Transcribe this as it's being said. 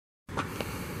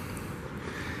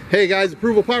Hey guys,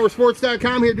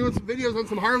 ApprovalPowersports.com here doing some videos on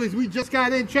some Harleys we just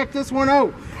got in. Check this one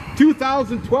out.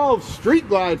 2012 Street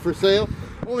Glide for sale.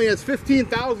 Only has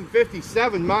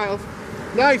 15,057 miles.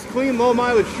 Nice, clean, low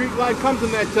mileage Street Glide. Comes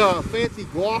in that fancy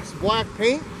gloss black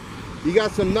paint. You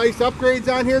got some nice upgrades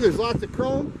on here. There's lots of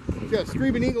chrome. You got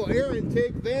Screaming Eagle air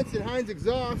intake, Vance and Hines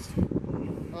exhaust.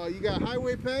 You got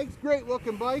highway pegs. Great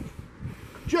looking bike.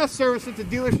 Just serviced at the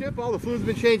dealership. All the fluid's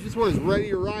been changed. This one is ready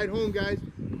to ride home, guys.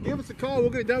 Give us a call.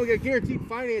 We'll get it done. We got guaranteed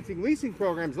financing, leasing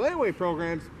programs, layaway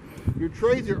programs. Your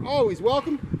trades are always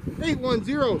welcome.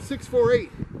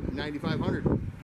 810-648-9500.